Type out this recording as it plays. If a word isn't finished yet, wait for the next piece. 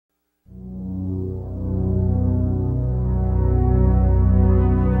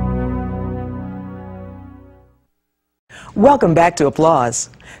Welcome back to Applause.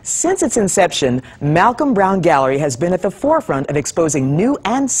 Since its inception, Malcolm Brown Gallery has been at the forefront of exposing new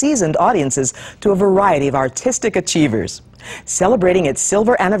and seasoned audiences to a variety of artistic achievers. Celebrating its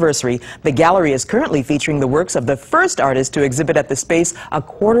silver anniversary, the gallery is currently featuring the works of the first artist to exhibit at the space a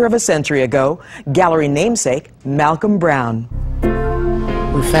quarter of a century ago, gallery namesake Malcolm Brown.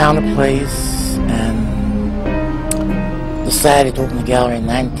 We found a place and decided to open the gallery in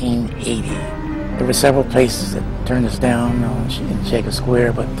 1980. There were several places that turned us down in Shaker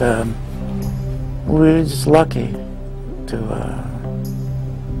Square, but we were just lucky to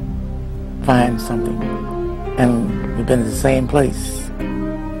find something. And we've been at the same place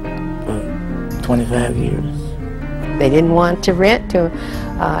for 25 years. They didn't want to rent to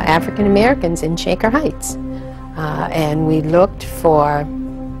African Americans in Shaker Heights. And we looked for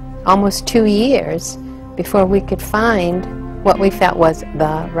almost 2 years before we could find what we felt was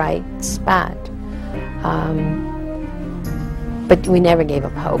the right spot. But we never gave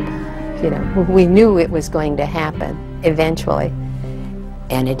up hope. You know, we knew it was going to happen eventually,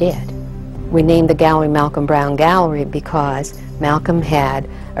 and it did. We named the gallery Malcolm Brown Gallery because Malcolm had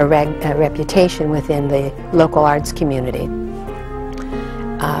a reputation within the local arts community.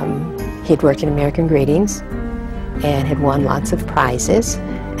 He'd worked in American Greetings and had won lots of prizes,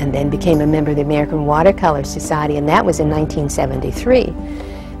 and then became a member of the American Watercolor Society, and that was in 1973.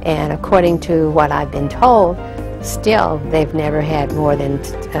 And according to what I've been told, still they've never had more than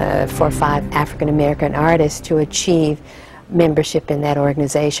 4 or 5 African American artists to achieve membership in that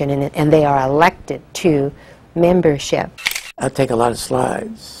organization, and they are elected to membership. I take a lot of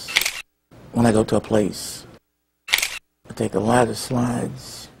slides when I go to a place. I take a lot of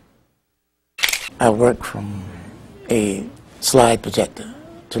slides. I work from a slide projector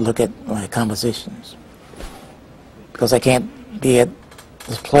to look at my compositions, because I can't be at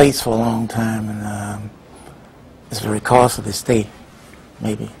this place for a long time, and it's very costly to stay,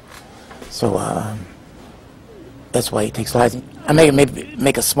 maybe. So that's why he takes slides. I maybe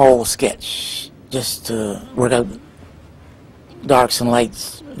make a small sketch just to work out darks and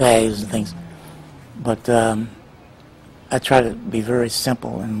lights, values and things. But I try to be very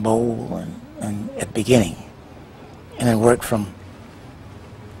simple and bold and at the beginning, and then work from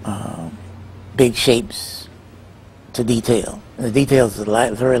big shapes to detail. And the detail is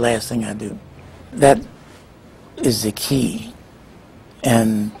the very last thing I do. That is the key.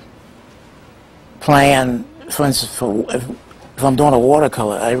 And plan, for instance, if I'm doing a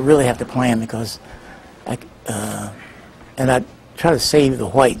watercolor, I really have to plan, because I try to save the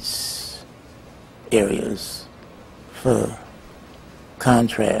whites areas for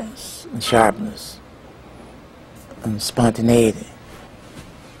contrast and sharpness and spontaneity.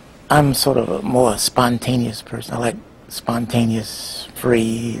 I'm sort of a more spontaneous person. I like spontaneous,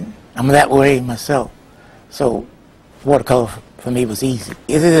 free. I'm that way myself. So watercolor for me was easy.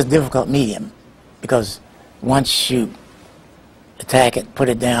 It is a difficult medium, because once you attack it, put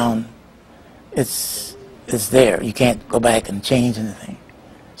it down, it's there. You can't go back and change anything.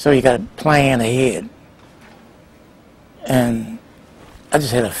 So you got to plan ahead. And I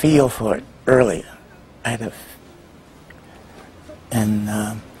just had a feel for it earlier.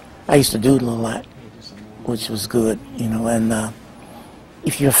 I used to doodle a lot, which was good, you know. And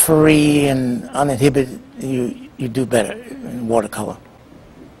if you're free and uninhibited, you do better in watercolor.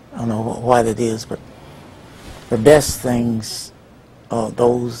 I don't know why that is, but the best things are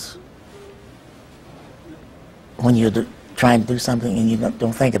those when you're trying to do something and you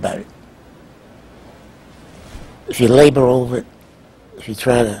don't think about it. If you labor over it, if you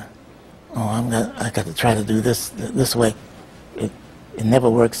try to, I got to try to do this way, it never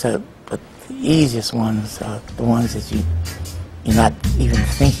works out. But the easiest ones are the ones that you're not even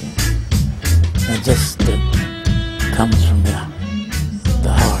thinking. It just comes from the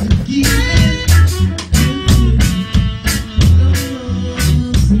heart.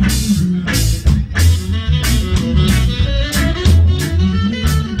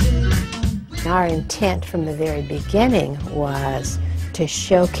 Our intent from the very beginning was to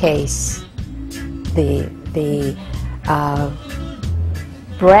showcase the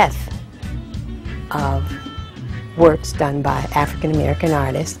breadth of works done by African American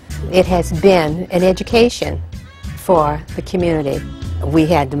artists. It has been an education for the community. We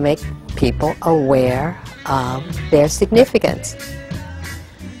had to make people aware of their significance.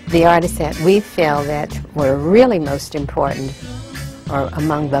 The artists that we feel that were really most important, or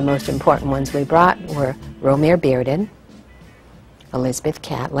among the most important ones we brought, were Romare Bearden, Elizabeth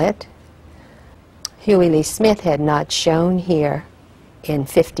Catlett. Huey Lee Smith had not shown here in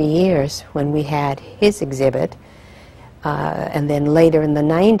 50 years when we had his exhibit. And then later in the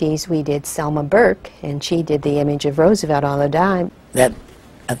 90s, we did Selma Burke, and she did the image of Roosevelt on a dime. That,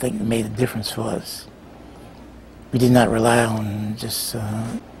 I think, made a difference for us. We did not rely on just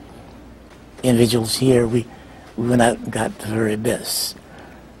individuals here. We went out and got the very best.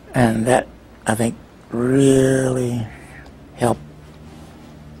 And that, I think, really helped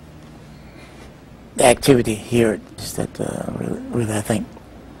the activity here. Just that really, I think,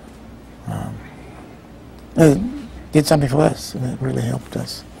 it did something for us, and it really helped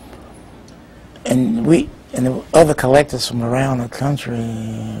us. And we, and the other collectors from around the country,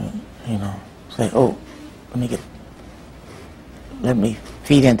 you know, say, oh, let me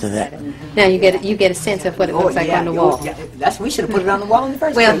feed into that. Now you get a sense of what it looks like on the wall. We should have put it on the wall in the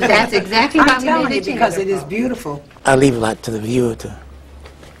first place. Well, that's exactly why we did it, because it is beautiful. I leave a lot to the viewer to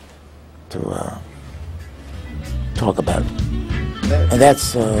talk about it. And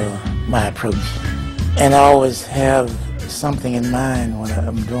that's my approach. And I always have something in mind when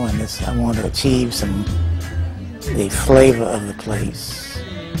I'm doing this. I want to achieve the flavor of the place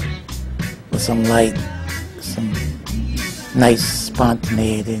with some light, some nice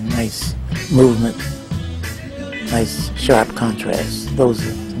spontaneity, nice movement, nice sharp contrast. Those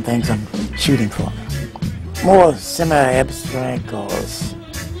are some things I'm shooting for. More semi-abstract or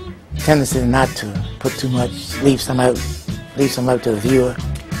tendency not to put too much, leave some out to the viewer.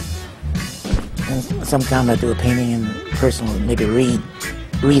 And sometimes I do a painting and the person will maybe read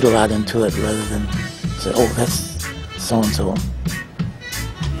a lot into it rather than say, oh, that's so-and-so.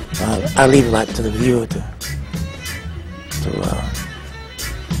 I leave a lot to the viewer to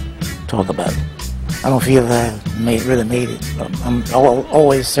talk about it. I don't feel that I've really made it. I'm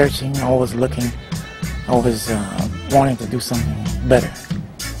always searching, always looking, always wanting to do something better.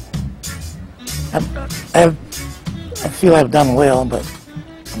 I feel I've done well, but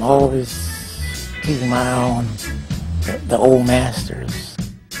I'm always keeping my eye on the old masters.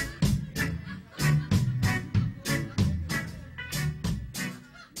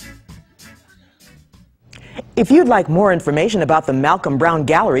 If you'd like more information about the Malcolm Brown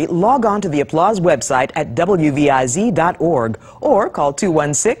Gallery, log on to the Applause website at wviz.org or call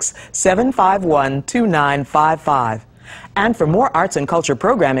 216-751-2955. And for more arts and culture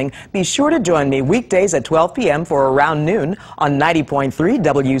programming, be sure to join me weekdays at 12 p.m. for around noon on 90.3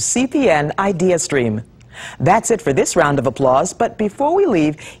 WCPN Idea Stream. That's it for this round of applause, but before we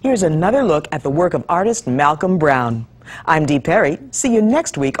leave, here's another look at the work of artist Malcolm Brown. I'm Dee Perry. See you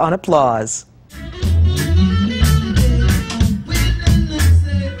next week on Applause.